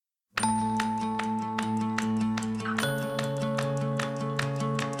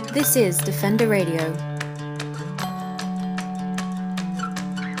This is Defender Radio.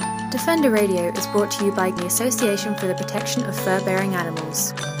 Defender Radio is brought to you by the Association for the Protection of Fur-Bearing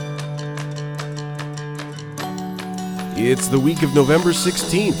Animals. It's the week of November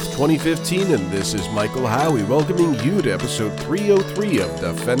 16th, 2015, and this is Michael Howie welcoming you to episode 303 of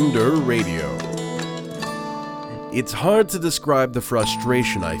Defender Radio. It's hard to describe the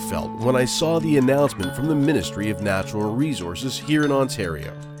frustration I felt when I saw the announcement from the Ministry of Natural Resources here in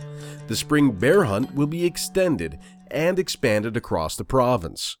Ontario. The spring bear hunt will be extended and expanded across the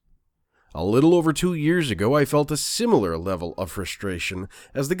province. A little over 2 years ago, I felt a similar level of frustration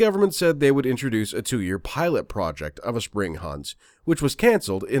as the government said they would introduce a 2-year pilot project of a spring hunt, which was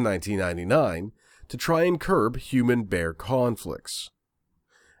cancelled in 1999, to try and curb human-bear conflicts.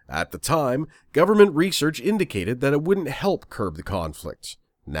 At the time, government research indicated that it wouldn't help curb the conflict.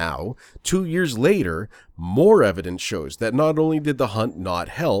 Now, 2 years later, more evidence shows that not only did the hunt not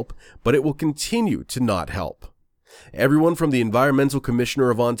help, but it will continue to not help. Everyone from the Environmental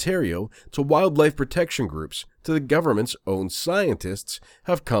Commissioner of Ontario to wildlife protection groups to the government's own scientists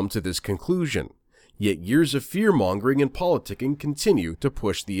have come to this conclusion. Yet years of fear-mongering and politicking continue to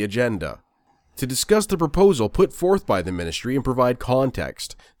push the agenda. To discuss the proposal put forth by the ministry and provide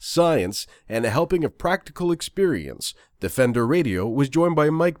context, science, and a helping of practical experience, Defender Radio was joined by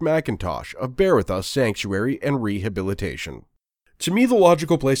Mike McIntosh of Bear With Us Sanctuary and Rehabilitation. To me, the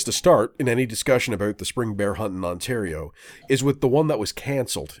logical place to start in any discussion about the spring bear hunt in Ontario is with the one that was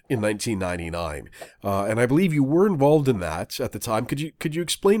cancelled in 1999. And I believe you were involved in that at the time. Could you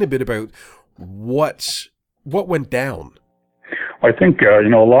explain a bit about what went down? I think a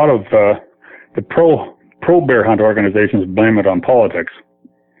lot of the pro bear hunt organizations blame it on politics,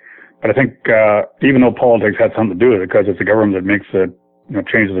 but I think even though politics had something to do with it, because it's the government that makes it,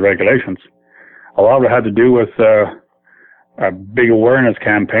 changes the regulations, a lot of it had to do with a big awareness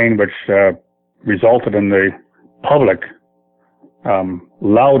campaign, which resulted in the public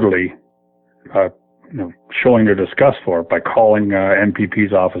loudly showing their disgust for it by calling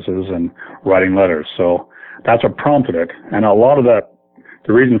MPP's offices and writing letters. So that's what prompted it, and a lot of that,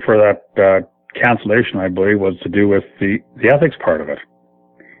 the reason for that cancellation, I believe, was to do with the ethics part of it.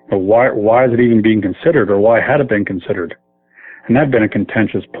 Why is it even being considered, or why had it been considered? And that had been a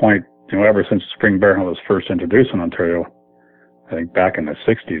contentious point, ever since spring bear hunt was first introduced in Ontario. I think back in the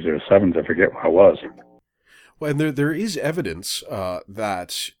 60s or 70s, I forget what it was. Well, and there is evidence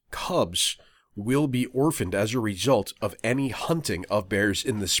that cubs will be orphaned as a result of any hunting of bears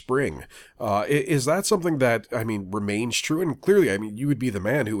in the spring. Is that something that, remains true? And clearly, you would be the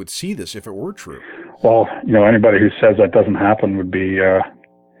man who would see this if it were true. Well, anybody who says that doesn't happen would be,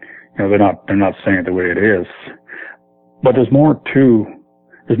 they're not saying it the way it is. But there's more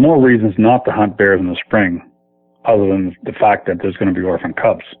reasons not to hunt bears in the spring, other than the fact that there's going to be orphan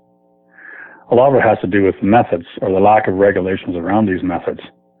cubs. A lot of it has to do with the methods, or the lack of regulations around these methods.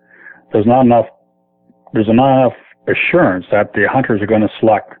 There's not enough assurance that the hunters are going to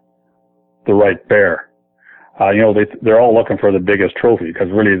select the right bear. They're all looking for the biggest trophy, because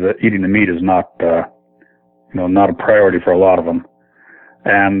really eating the meat is not a priority for a lot of them.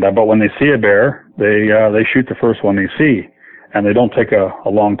 And but when they see a bear, they shoot the first one they see, and they don't take a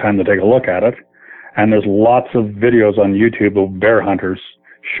long time to take a look at it. And there's lots of videos on YouTube of bear hunters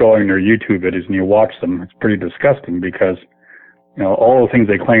showing their YouTube videos, and you watch them. It's pretty disgusting, because all the things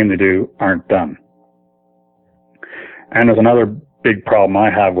they claim to do aren't done. And there's another big problem I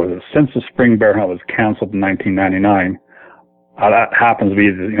have with it. Since the spring bear hunt was canceled in 1999, that happens to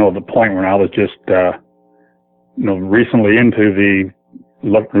be the point where I was just recently into the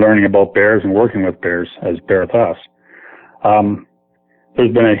learning about bears and working with bears as Bear With Us.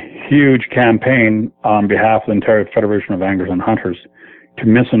 There's been a huge campaign on behalf of the Ontario Federation of Anglers and Hunters to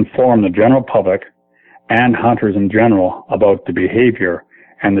misinform the general public and hunters in general about the behavior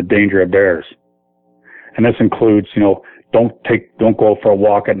and the danger of bears. And this includes, don't go for a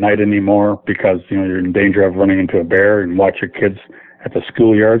walk at night anymore, because, you're in danger of running into a bear, and watch your kids at the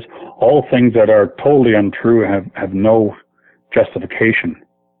schoolyards. All things that are totally untrue, have no justification,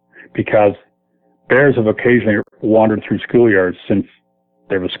 because bears have occasionally wandered through schoolyards since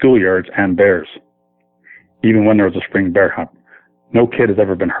there were schoolyards and bears. Even when there was a spring bear hunt, no kid has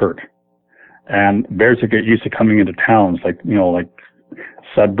ever been hurt. And bears that get used to coming into towns like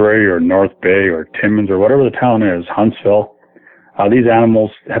Sudbury or North Bay or Timmins or whatever the town is, Huntsville, these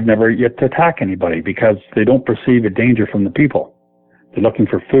animals have never yet to attack anybody, because they don't perceive a danger from the people. They're looking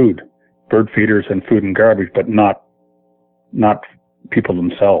for food, bird feeders and food and garbage, but not people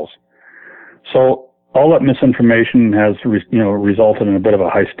themselves. So all that misinformation has resulted in a bit of a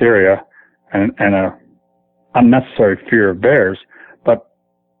hysteria and a unnecessary fear of bears. But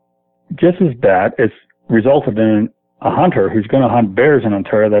just as bad, it's resulted in a hunter who's going to hunt bears in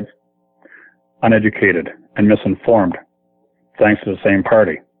Ontario that's uneducated and misinformed, thanks to the same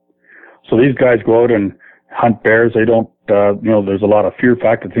party. So these guys go out and hunt bears. They don't, there's a lot of fear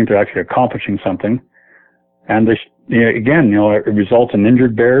factor. They think they're actually accomplishing something. And it results in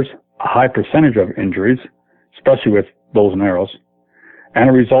injured bears, a high percentage of injuries, especially with bows and arrows. And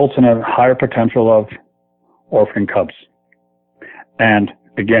it results in a higher potential of orphaning cubs. And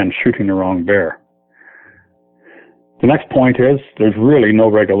again, shooting the wrong bear. The next point is there's really no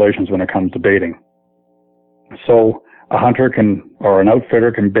regulations when it comes to baiting. So a hunter or an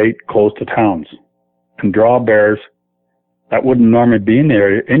outfitter can bait close to towns and draw bears that wouldn't normally be in the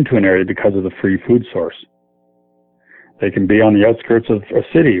area into an area because of the free food source. They can be on the outskirts of a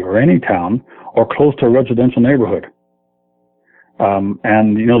city or any town or close to a residential neighborhood.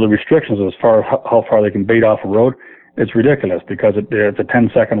 The restrictions as far as how far they can bait off a road, it's ridiculous because it's a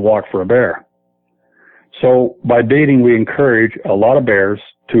 10-second walk for a bear. So by baiting, we encourage a lot of bears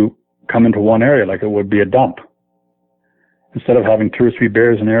to come into one area like it would be a dump. Instead of having 2 or 3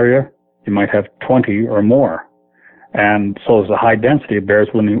 bears in an area, you might have 20 or more. And so there's a high density of bears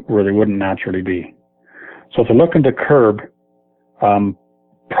where they wouldn't naturally be. So if you're looking to curb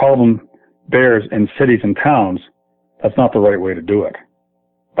problem bears in cities and towns, that's not the right way to do it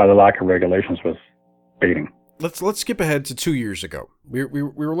by the lack of regulations with baiting. Let's skip ahead to 2 years ago. We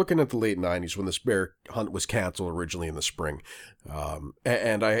were looking at the late 90s when this bear hunt was canceled originally in the spring.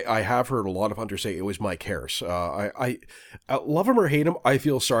 And I have heard a lot of hunters say it was Mike Harris. I love him or hate him, I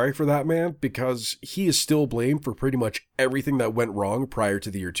feel sorry for that man because he is still blamed for pretty much everything that went wrong prior to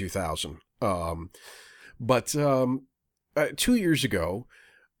the year 2000. But 2 years ago,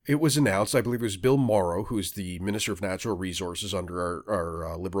 it was announced, I believe it was Bill Morrow, who's the Minister of Natural Resources under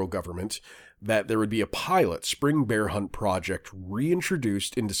our Liberal government, that there would be a pilot spring bear hunt project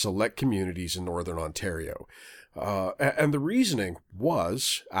reintroduced into select communities in Northern Ontario. And the reasoning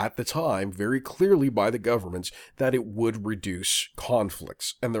was, at the time, very clearly by the governments, that it would reduce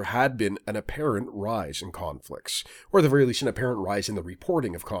conflicts. And there had been an apparent rise in conflicts, or at the very least an apparent rise in the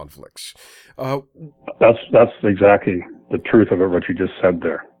reporting of conflicts. That's exactly the truth of it, what you just said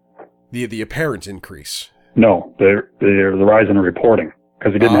there. The apparent increase. No, the rise in the reporting,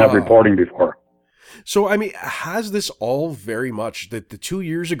 because they didn't have reporting before. So, I mean, has this all very much, that the 2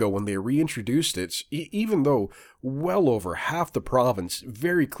 years ago when they reintroduced it, even though well over half the province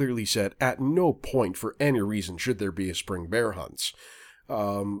very clearly said at no point for any reason should there be a spring bear hunt,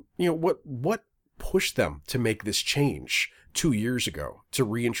 what pushed them to make this change 2 years ago to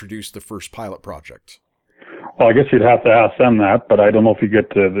reintroduce the first pilot project? Well, I guess you'd have to ask them that, but I don't know if you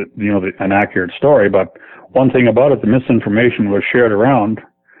get to an accurate story. But one thing about it, the misinformation was shared around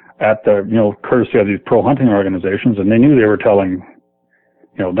at the, courtesy of these pro-hunting organizations, and they knew they were telling,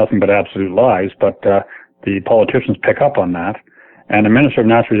 nothing but absolute lies, but the politicians pick up on that. And the Minister of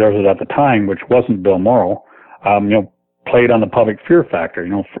Natural Resources at the time, which wasn't Bill Morrow, played on the public fear factor,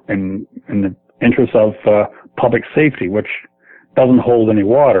 in the interest of public safety, which doesn't hold any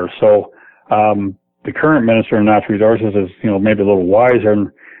water. So the current Minister of Natural Resources is, maybe a little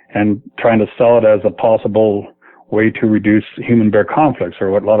wiser and trying to sell it as a possible way to reduce human-bear conflicts, or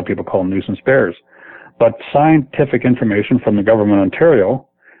what a lot of people call nuisance bears. But scientific information from the government of Ontario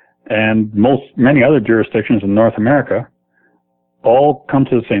and many other jurisdictions in North America all come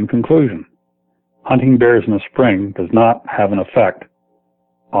to the same conclusion. Hunting bears in the spring does not have an effect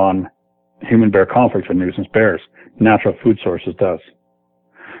on human-bear conflicts or nuisance bears. Natural food sources does.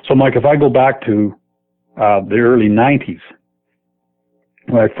 So, Mike, if I go back to the early 90s,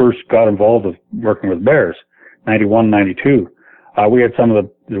 when I first got involved with working with bears, 91, 92, we had some of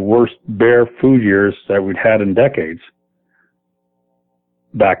the worst bear food years that we'd had in decades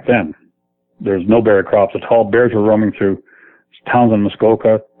back then. There's no bear crops at all. Bears were roaming through towns in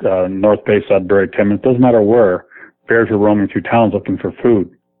Muskoka, North Bay, Sudbury, Timmins. Doesn't matter where, bears were roaming through towns looking for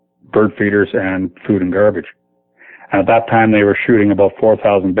food, bird feeders, and food and garbage. And at that time, they were shooting about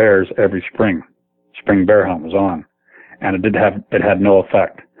 4,000 bears every spring. Spring bear hunt was on, and it had no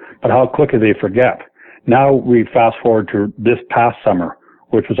effect. But how quickly they forget. Now we fast forward to this past summer,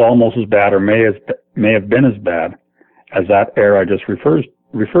 which was almost as bad, or may have been as bad as that era I just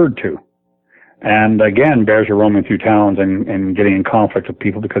referred to. And again, bears are roaming through towns and getting in conflict with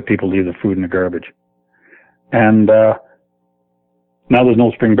people because people leave the food in the garbage. And now there's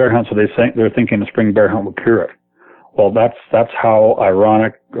no spring bear hunt, so they're thinking the spring bear hunt will cure it. Well, that's how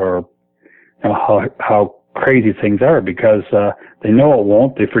ironic, or how crazy things are, because they know it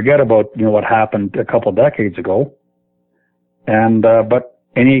won't. They forget about what happened a couple of decades ago, and but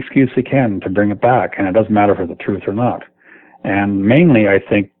any excuse they can to bring it back, and it doesn't matter if it's the truth or not. And mainly, I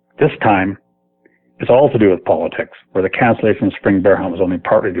think This time, it's all to do with politics, where the cancellation of spring bear hunt was only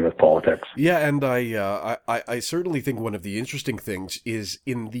partly to do with politics. Yeah, and I certainly think one of the interesting things is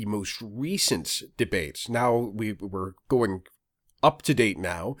in the most recent debates. Now we're going up to date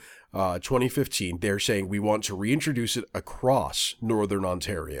now, 2015. They're saying we want to reintroduce it across Northern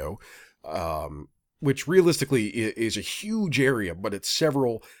Ontario, which realistically is a huge area, but it's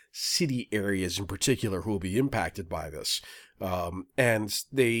several city areas in particular who will be impacted by this. And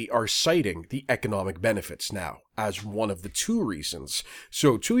they are citing the economic benefits now as one of the two reasons.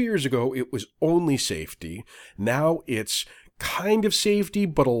 So 2 years ago, it was only safety. Now it's kind of safety,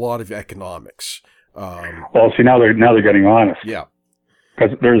 but a lot of economics. Well, see, now they're getting honest. Yeah.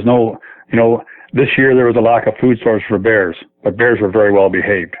 Because there's no, this year there was a lack of food source for bears, but bears were very well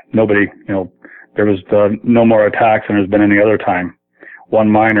behaved. Nobody, there was no more attacks than there's been any other time. One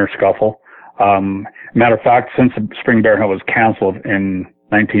minor scuffle. Matter of fact, since the spring bear hunt was canceled in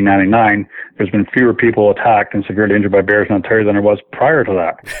 1999, there's been fewer people attacked and severely injured by bears in Ontario than there was prior to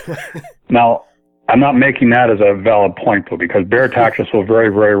that. Now, I'm not making that as a valid point, though, because bear attacks are so very,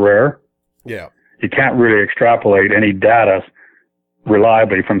 very rare. Yeah. You can't really extrapolate any data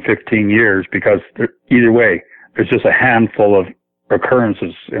reliably from 15 years because either way, there's just a handful of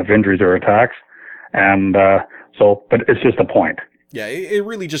occurrences of injuries or attacks. And but it's just a point. Yeah, it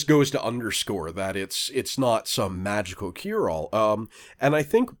really just goes to underscore that it's not some magical cure-all. And I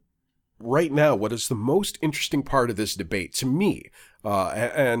think right now, what is the most interesting part of this debate to me,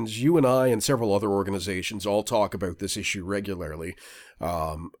 and you and I and several other organizations all talk about this issue regularly,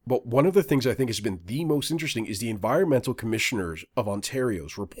 but one of the things I think has been the most interesting is the Environmental Commissioners of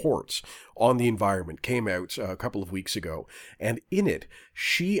Ontario's reports on the environment came out a couple of weeks ago, and in it,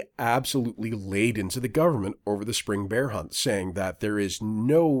 she absolutely laid into the government over the spring bear hunt, saying that there is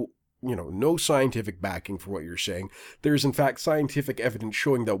no scientific backing for what you're saying. There's in fact scientific evidence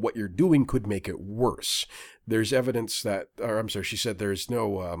showing that what you're doing could make it worse. There's evidence that, she said there's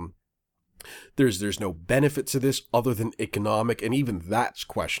no benefit to this other than economic, and even that's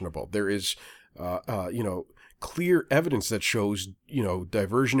questionable. There is, clear evidence that shows,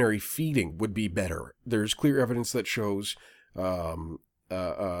 diversionary feeding would be better. There's clear evidence that shows,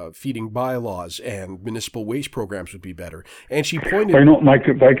 feeding bylaws and municipal waste programs would be better. And she pointed... Mike,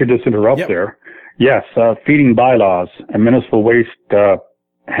 if I could just interrupt Yep. there. Yes, feeding bylaws and municipal waste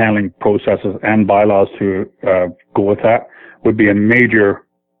handling processes and bylaws to go with that would be a major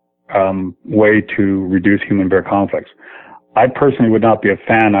way to reduce human-bear conflicts. I personally would not be a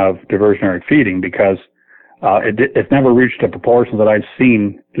fan of diversionary feeding because it's never reached the proportions that I've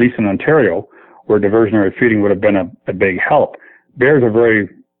seen, at least in Ontario, where diversionary feeding would have been a big help. Bears are very,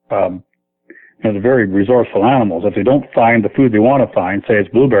 they're very resourceful animals. If they don't find the food they want to find, say it's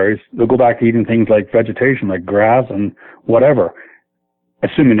blueberries, they'll go back to eating things like vegetation, like grass and whatever,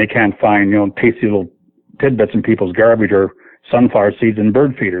 assuming they can't find, tasty little tidbits in people's garbage or sunflower seeds and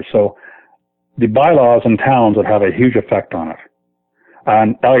bird feeders. So the bylaws in towns would have a huge effect on it.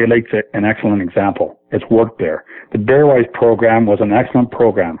 And Elliott Lake's an excellent example. It's worked there. The Bearwise program was an excellent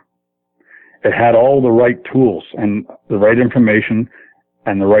program. It had all the right tools and the right information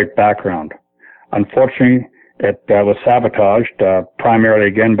and the right background. Unfortunately, it was sabotaged primarily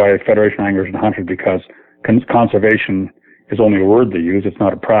again by the Federation of Anglers and Hunters because conservation is only a word they use. It's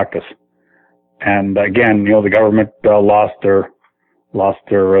not a practice. And again, the government lost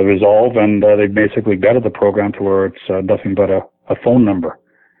their resolve, and they basically gutted the program to where it's nothing but a phone number.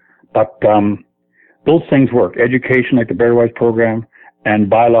 But those things work. Education, like the Bearwise program,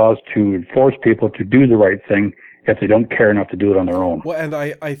 and bylaws to force people to do the right thing if they don't care enough to do it on their own. Well, and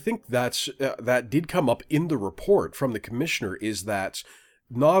I think that did come up in the report from the commissioner, is that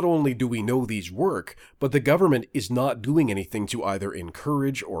not only do we know these work, but the government is not doing anything to either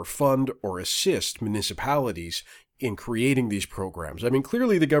encourage or fund or assist municipalities in creating these programs. I mean,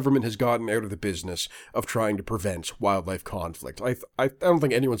 clearly the government has gotten out of the business of trying to prevent wildlife conflict. I don't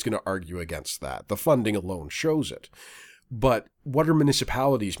think anyone's going to argue against that. The funding alone shows it. But what are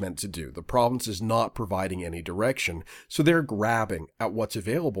municipalities meant to do? The province is not providing any direction, so they're grabbing at what's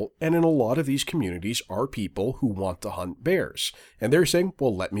available, and in a lot of these communities are people who want to hunt bears. And they're saying,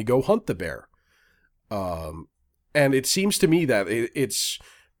 well, let me go hunt the bear. And it seems to me that it's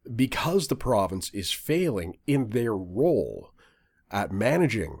because the province is failing in their role at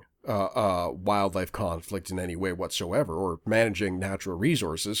managing wildlife conflict in any way whatsoever, or managing natural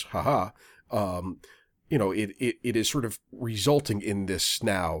resources, it is sort of resulting in this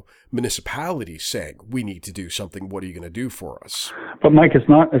now municipality saying, we need to do something. What are you going to do for us? But Mike, it's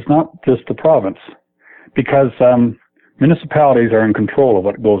not just the province, because municipalities are in control of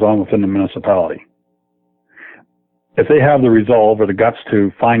what goes on within the municipality. if they have the resolve or the guts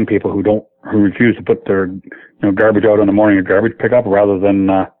to find people who refuse to put their garbage out in the morning or garbage pickup rather than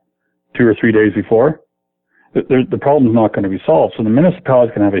 2 or 3 days before, the problem's not going to be solved. So the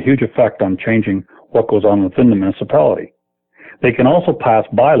municipalities can have a huge effect on changing what goes on within the municipality. They can also pass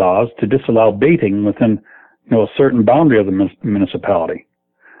bylaws to disallow baiting within a certain boundary of the municipality.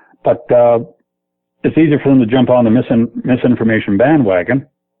 But it's easier for them to jump on the misinformation bandwagon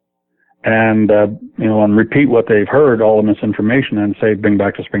and repeat what they've heard, all the misinformation, and say, bring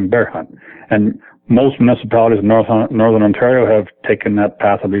back the spring bear hunt. And most municipalities in Northern Ontario have taken that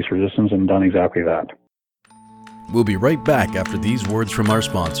path of least resistance and done exactly that. We'll be right back after these words from our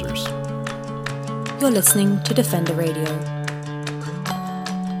sponsors. You're listening to Defender Radio.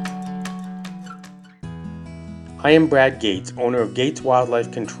 I am Brad Gates, owner of Gates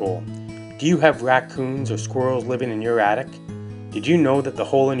Wildlife Control. Do you have raccoons or squirrels living in your attic? Did you know that the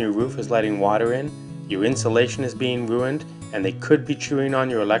hole in your roof is letting water in, your insulation is being ruined, and they could be chewing on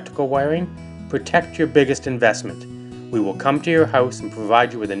your electrical wiring? Protect your biggest investment. We will come to your house and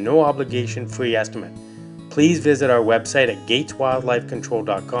provide you with a no-obligation free estimate. Please visit our website at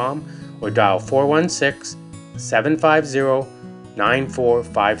gateswildlifecontrol.com or dial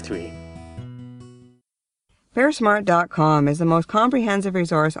 416-750-9453. BearSmart.com is the most comprehensive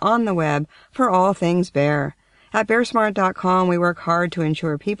resource on the web for all things bear. At BearSmart.com, we work hard to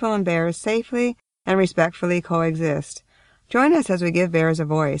ensure people and bears safely and respectfully coexist. Join us as we give bears a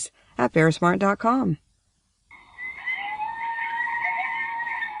voice at BearSmart.com.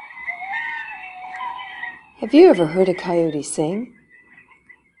 Have you ever heard a coyote sing?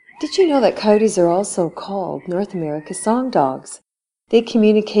 Did you know that coyotes are also called North America's song dogs? They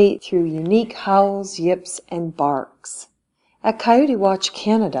communicate through unique howls, yips, and barks. At Coyote Watch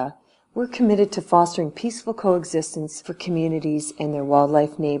Canada, we're committed to fostering peaceful coexistence for communities and their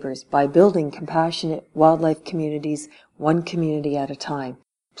wildlife neighbors by building compassionate wildlife communities, one community at a time.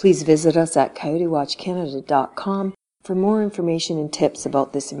 Please visit us at coyotewatchcanada.com for more information and tips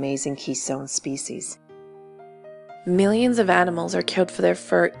about this amazing keystone species. Millions of animals are killed for their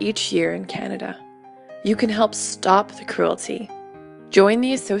fur each year in Canada. You can help stop the cruelty. Join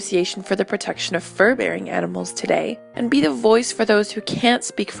the Association for the Protection of Fur-Bearing Animals today and be the voice for those who can't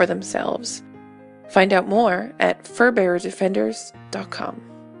speak for themselves. Find out more at furbearerdefenders.com.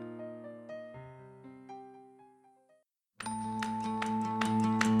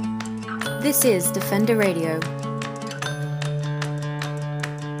 This is Defender Radio.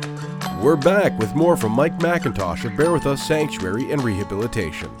 We're back with more from Mike McIntosh of Bear With Us Sanctuary and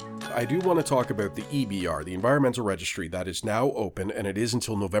Rehabilitation. I do want to talk about the EBR, the Environmental Registry, that is now open, and it is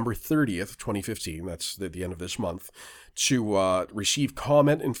until November 30th, 2015, that's the end of this month, to receive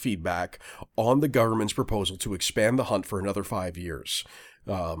comment and feedback on the government's proposal to expand the hunt for another 5 years.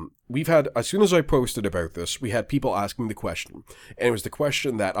 We've had, as soon as I posted about this, we had people asking the question, and it was the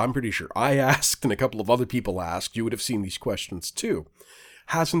question that I'm pretty sure I asked and a couple of other people asked. You would have seen these questions too.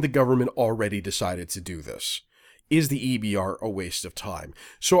 Hasn't the government already decided to do this? Is the EBR a waste of time?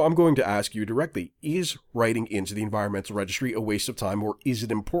 So I'm going to ask you directly, is writing into the Environmental Registry a waste of time, or is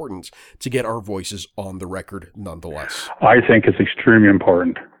it important to get our voices on the record nonetheless? I think it's extremely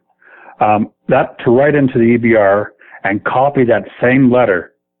important. That to write into the EBR and copy that same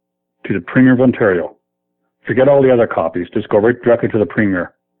letter to the Premier of Ontario. Forget all the other copies. Just go right directly to the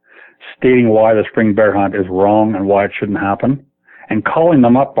Premier, stating why the spring bear hunt is wrong and why it shouldn't happen, and calling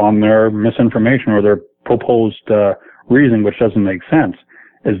them up on their misinformation or their proposed reasoning, which doesn't make sense,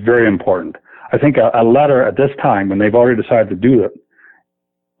 is very important. I think a letter at this time, when they've already decided to do it,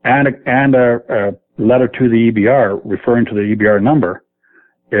 and a letter to the EBR referring to the EBR number,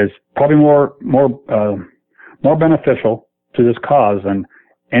 is probably more beneficial to this cause than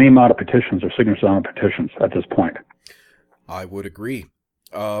any amount of petitions or signatures on petitions at this point. I would agree.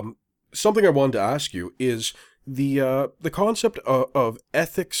 Something I wanted to ask you is the concept of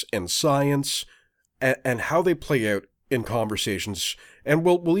ethics and science and how they play out in conversations, and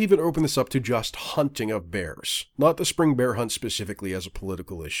we'll even open this up to just hunting of bears, not the spring bear hunt specifically as a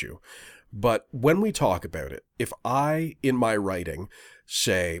political issue. But when we talk about it, if I, in my writing,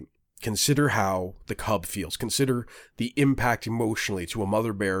 say, consider how the cub feels, consider the impact emotionally to a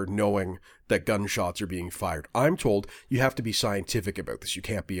mother bear knowing that gunshots are being fired, I'm told you have to be scientific about this. You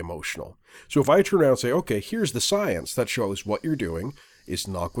can't be emotional. So if I turn around and say, okay, here's the science that shows what you're doing is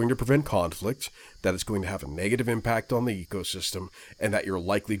not going to prevent conflict, that it's going to have a negative impact on the ecosystem, and that you're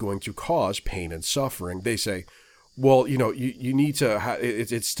likely going to cause pain and suffering, they say, well, you need to,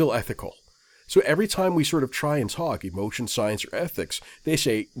 it's still ethical. So every time we sort of try and talk emotion, science, or ethics, they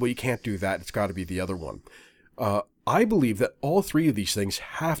say, well, you can't do that. It's got to be the other one. I believe that all three of these things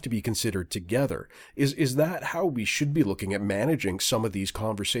have to be considered together. Is that how we should be looking at managing some of these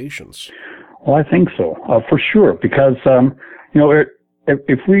conversations? Well, I think so, for sure, because,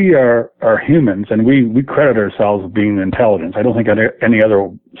 if we are humans and we credit ourselves with being intelligence, I don't think any other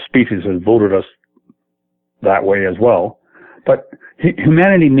species has voted us that way as well. But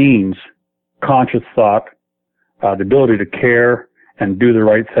humanity means conscious thought, the ability to care and do the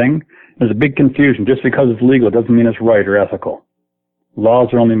right thing. There's a big confusion. Just because it's legal doesn't mean it's right or ethical. Laws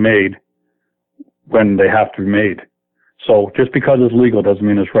are only made when they have to be made. So just because it's legal doesn't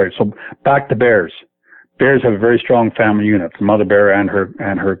mean it's right. So back to bears. Bears have a very strong family unit, the mother bear and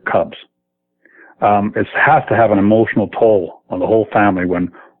her cubs. It has to have an emotional toll on the whole family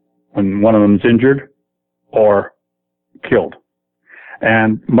when one of them's injured or killed.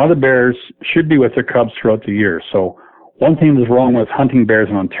 And mother bears should be with their cubs throughout the year. So one thing that's wrong with hunting bears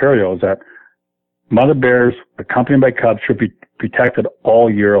in Ontario is that mother bears accompanied by cubs should be protected all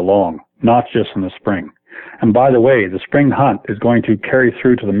year long, not just in the spring. And by the way, the spring hunt is going to carry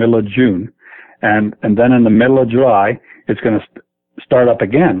through to the middle of June, and then in the middle of July, it's going to start up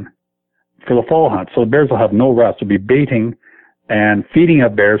again for the fall hunt. So the bears will have no rest. They'll be baiting and feeding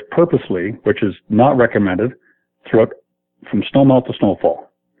of bears purposely, which is not recommended, throughout from snowmelt to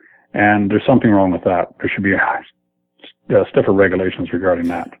snowfall. And there's something wrong with that. There should be stiffer regulations regarding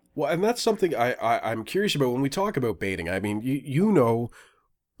that. Well, and that's something I'm curious about when we talk about baiting. I mean, you know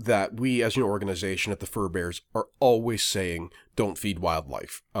that we as an organization at the Fur Bears are always saying don't feed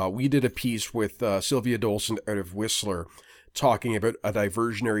wildlife. We did a piece with Sylvia Dolson out of Whistler talking about a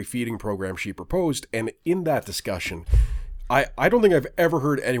diversionary feeding program she proposed, and in that discussion, I don't think I've ever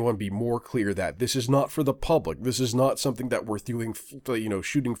heard anyone be more clear that this is not for the public. This is not something that we're doing,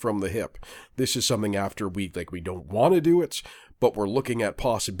 shooting from the hip. This is something after we don't want to do it, but we're looking at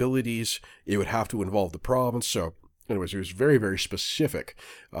possibilities. It would have to involve the province. So anyways, it was very, very specific.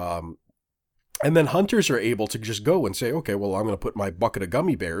 And then hunters are able to just go and say, okay, well, I'm going to put my bucket of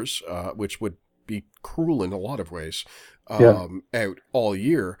gummy bears, which would be cruel in a lot of ways, out all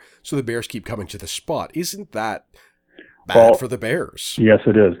year. So the bears keep coming to the spot. Isn't that bad for the bears? Yes,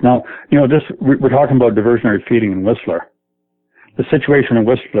 it is. Now, we're talking about diversionary feeding in Whistler. The situation in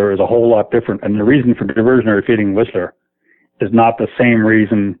Whistler is a whole lot different, and the reason for diversionary feeding in Whistler is not the same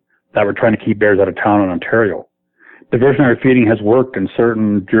reason that we're trying to keep bears out of town in Ontario. Diversionary feeding has worked in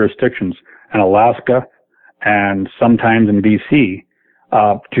certain jurisdictions in Alaska and sometimes in BC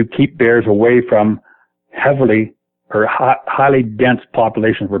to keep bears away from highly dense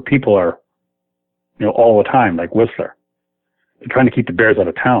populations where people are, all the time, like Whistler. They're trying to keep the bears out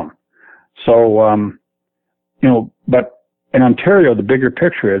of town. So, but in Ontario, the bigger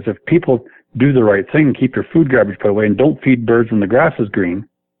picture is if people do the right thing, keep their food garbage put away, and don't feed birds when the grass is green,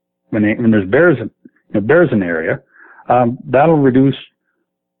 when there's bears in the area, that'll reduce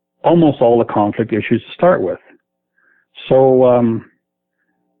almost all the conflict issues to start with. So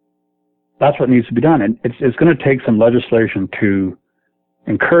that's what needs to be done. And it's going to take some legislation to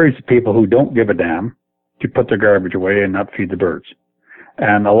encourage the people who don't give a damn to put their garbage away and not feed the birds.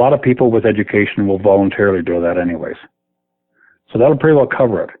 And a lot of people with education will voluntarily do that anyways. So that'll pretty well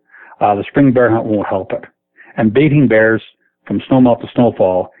cover it. The spring bear hunt won't help it. And baiting bears from snowmelt to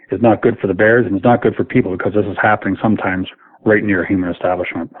snowfall is not good for the bears, and it's not good for people because this is happening sometimes right near a human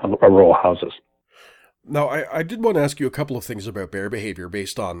establishment, a row of houses. Now, I did want to ask you a couple of things about bear behavior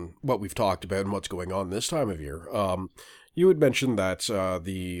based on what we've talked about and what's going on this time of year. You had mentioned that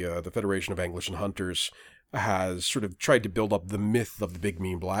the Federation of Anglers and Hunters has sort of tried to build up the myth of the big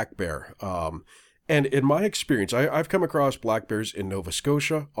mean black bear. And in my experience, I've come across black bears in Nova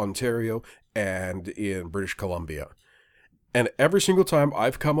Scotia, Ontario, and in British Columbia. And every single time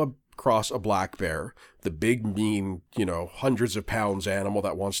I've come across a black bear, the big mean, hundreds of pounds animal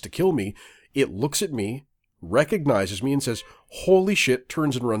that wants to kill me, it looks at me, recognizes me, and says, holy shit,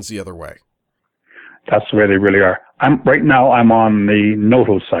 turns and runs the other way. That's the way they really are. Right now I'm on the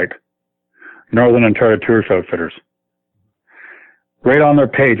NOTO site, Northern Ontario Tourist Outfitters. Right on their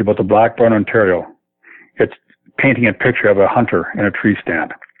page about the black bear in Ontario, it's painting a picture of a hunter in a tree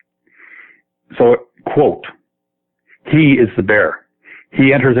stand. So, quote, he is the bear.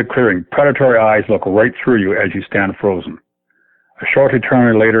 He enters a clearing. Predatory eyes look right through you as you stand frozen. A short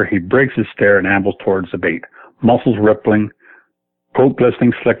eternity later, he breaks his stare and ambles towards the bait, muscles rippling, coat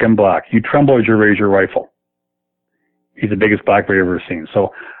glistening slick and black. You tremble as you raise your rifle. He's the biggest black bear you've ever seen.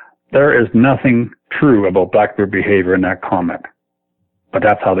 So there is nothing true about black bear behavior in that comment, but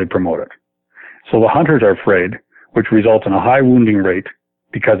that's how they promote it. So the hunters are afraid, which results in a high wounding rate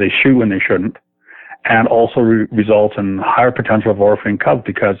because they shoot when they shouldn't, and also results in higher potential of orphaning cubs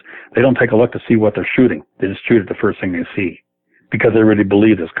because they don't take a look to see what they're shooting. They just shoot at the first thing they see because they really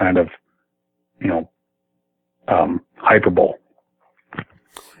believe this kind of, hyperbole.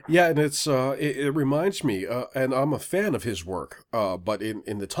 Yeah, and it reminds me, and I'm a fan of his work, but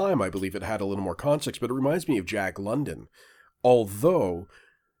in the time I believe it had a little more context, but it reminds me of Jack London, although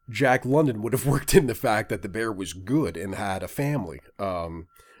Jack London would have worked in the fact that the bear was good and had a family.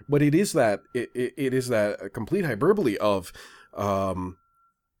 But it is that complete hyperbole of,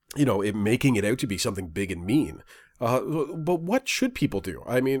 it making it out to be something big and mean. But what should people do?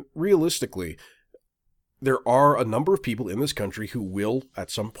 I mean, realistically, there are a number of people in this country who will,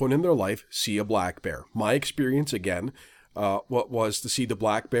 at some point in their life, see a black bear. My experience, again, was to see the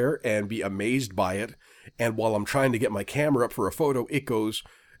black bear and be amazed by it. And while I'm trying to get my camera up for a photo, it goes,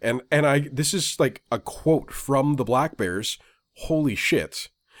 this is like a quote from the black bears, "Holy shit."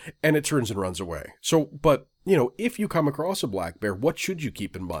 And it turns and runs away. So, but, if you come across a black bear, what should you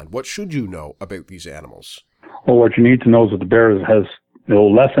keep in mind? What should you know about these animals? Well, what you need to know is that the bear has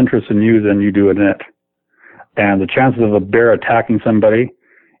less interest in you than you do in it. And the chances of a bear attacking somebody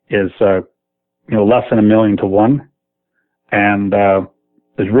is, less than 1,000,000 to 1. And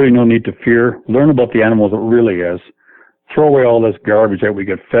there's really no need to fear. Learn about the animal as it really is. Throw away all this garbage that we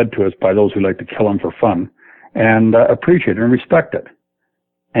get fed to us by those who like to kill them for fun. And appreciate it and respect it.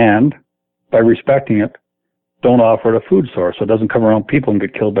 And by respecting it, don't offer it a food source so it doesn't come around people and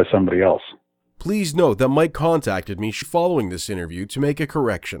get killed by somebody else. Please note that Mike contacted me following this interview to make a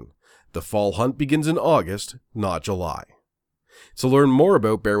correction. The fall hunt begins in August, not July. To learn more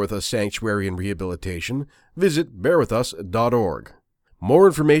about Bear With Us Sanctuary and Rehabilitation, visit bearwithus.org. More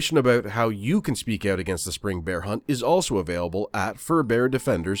information about how you can speak out against the spring bear hunt is also available at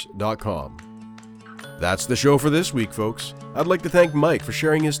furbeardefenders.com. That's the show for this week, folks. I'd like to thank Mike for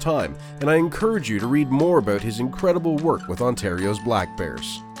sharing his time, and I encourage you to read more about his incredible work with Ontario's black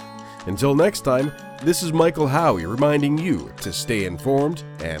bears. Until next time, this is Michael Howie reminding you to stay informed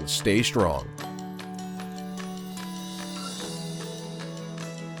and stay strong.